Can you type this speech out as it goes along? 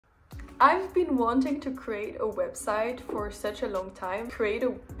I've been wanting to create a website for such a long time, create a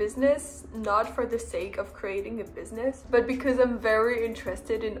business, not for the sake of creating a business, but because I'm very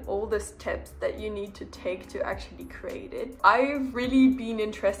interested in all the steps that you need to take to actually create it. I've really been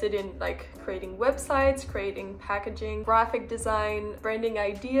interested in like creating websites, creating packaging, graphic design, branding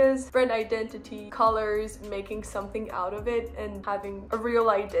ideas, brand identity, colors, making something out of it and having a real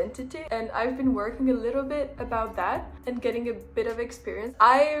identity. And I've been working a little bit about that and getting a bit of experience.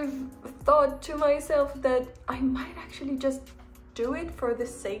 I've thought to myself that I might actually just do it for the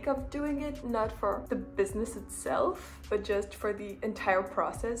sake of doing it, not for the business itself, but just for the entire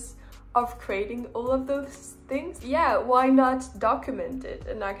process of creating all of those things. Yeah, why not document it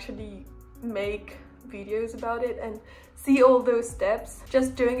and actually make videos about it and see all those steps,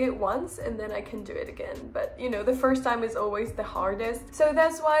 just doing it once and then I can do it again. But you know, the first time is always the hardest, so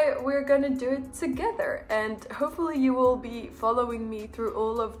that's why we're gonna do it together, and hopefully you will be following me through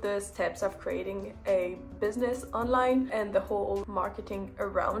all of the steps of creating a business online and the whole marketing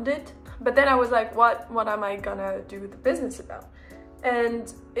around it. But then I was like, what am I gonna do the business about?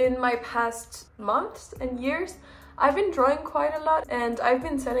 And in my past months and years, I've been drawing quite a lot and I've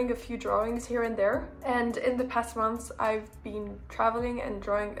been selling a few drawings here and there. And in the past months, I've been traveling and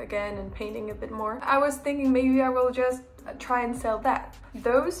drawing again and painting a bit more. I was thinking maybe I will just try and sell that.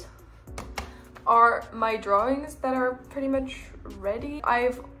 Those are my drawings that are pretty much ready.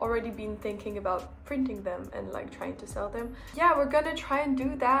 I've already been thinking about printing them and like trying to sell them. Yeah, we're gonna try and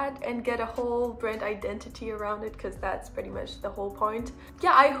do that and get a whole brand identity around it, because that's pretty much the whole point.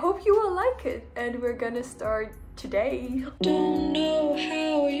 Yeah, I hope you will like it, and we're gonna start today. Don't know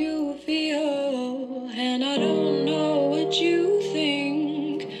how you feel, and I don't know what you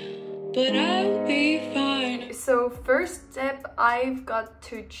think, but I'll be fine. So first step, I've got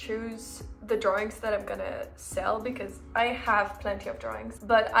to choose the drawings that I'm gonna sell, because I have plenty of drawings,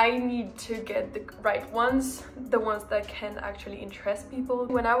 but I need to get the right ones, the ones that can actually interest people.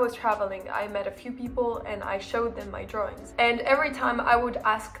 When I was traveling, I met a few people and I showed them my drawings, and every time I would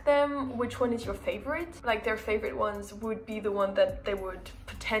ask them which one is your favorite, like their favorite ones would be the one that they would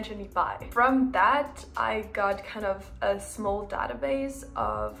potentially buy. From that, I got kind of a small database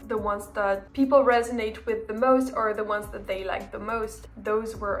of the ones that people resonate with the most, or the ones that they like the most.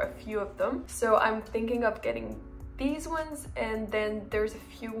 Those were a few of them. So I'm thinking of getting these ones, and then there's a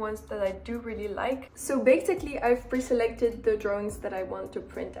few ones that I do really like. So basically I've pre-selected the drawings that I want to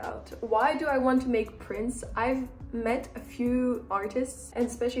print out. Why do I want to make prints? I've met a few artists, and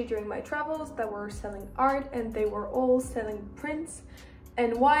especially during my travels, that were selling art, and they were all selling prints.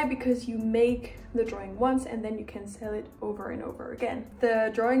 And why? Because you make the drawing once and then you can sell it over and over again.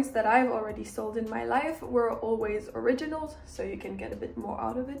 The drawings that I've already sold in my life were always originals, so you can get a bit more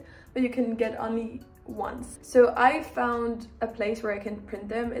out of it, but you can get only once. So I found a place where I can print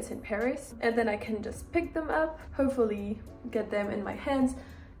them. It's in Paris, and then I can just pick them up, hopefully get them in my hands,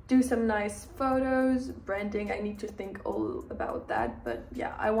 do some nice photos, branding. I need to think all about that, but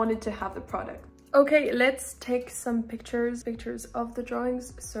yeah, I wanted to have the product. Okay, let's take some pictures of the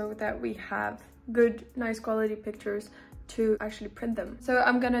drawings so that we have good, nice quality pictures to actually print them. So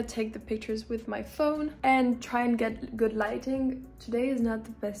I'm gonna take the pictures with my phone and try and get good lighting. Today is not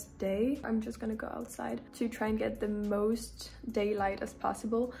the best day. I'm just gonna go outside to try and get the most daylight as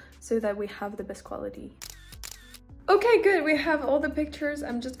possible so that we have the best quality. Okay, good, we have all the pictures.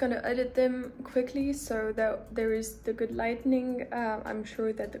 I'm just gonna edit them quickly so that there is the good lighting. I'm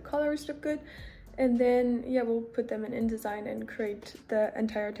sure that the colors look good. And then, yeah, we'll put them in InDesign and create the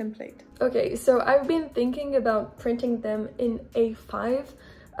entire template. Okay, so I've been thinking about printing them in A5,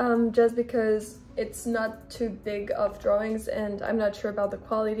 just because it's not too big of drawings and I'm not sure about the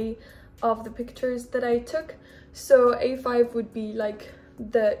quality of the pictures that I took. So A5 would be like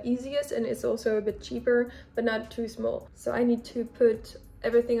the easiest, and it's also a bit cheaper, but not too small. So I need to put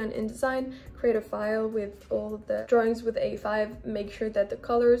everything on InDesign, create a file with all of the drawings with A5, make sure that the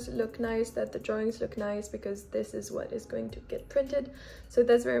colors look nice, that the drawings look nice, because this is what is going to get printed. So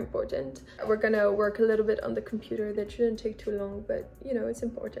that's very important. We're gonna work a little bit on the computer. That shouldn't take too long, but you know, it's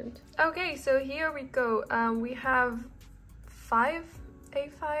important. Okay, so here we go. We have 5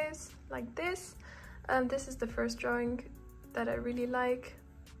 A5s like this. This is the first drawing that I really like.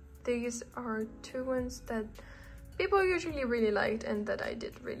 These are 2 ones that people usually really liked and that I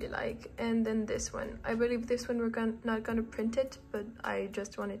did really like. And then this one, I believe this one we're not gonna print it, but I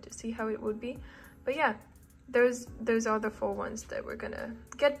just wanted to see how it would be. But yeah, those are the 4 ones that we're gonna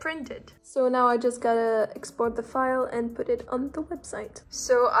get printed. So now I just gotta export the file and put it on the website.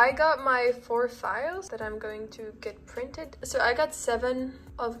 So I got my 4 files that I'm going to get printed. So I got 7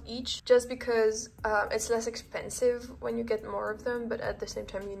 of each just because it's less expensive when you get more of them, but at the same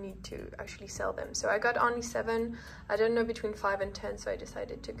time you need to actually sell them. So I got only 7. I don't know, between 5 and 10, so I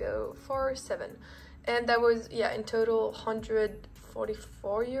decided to go for 7. And that was, yeah, in total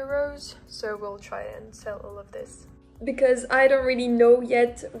 144 euros. So we'll try and sell all of this. Because I don't really know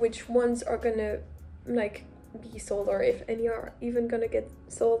yet which ones are gonna like be sold, or if any are even gonna get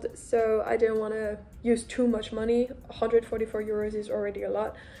sold. So I didn't want to use too much money. 144 euros is already a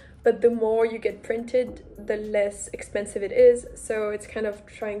lot. But the more you get printed, the less expensive it is. So it's kind of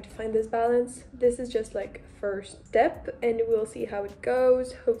trying to find this balance. This is just like first step and we'll see how it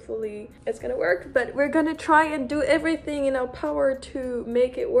goes. Hopefully it's gonna work, but we're gonna try and do everything in our power to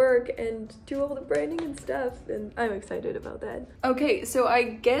make it work and do all the branding and stuff. And I'm excited about that. Okay, so I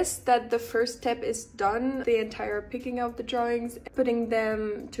guess that the first step is done. The entire picking out the drawings, putting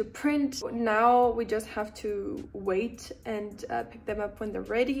them to print. Now we just have to wait and pick them up when they're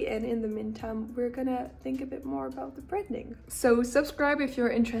ready. And in the meantime, we're gonna think a bit more about the branding. So subscribe if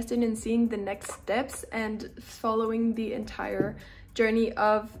you're interested in seeing the next steps and following the entire journey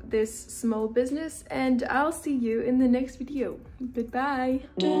of this small business. And I'll see you in the next video. Goodbye.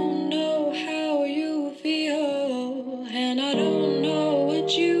 Don't know how you feel, and I don't know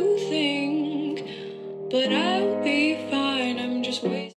what you think, but I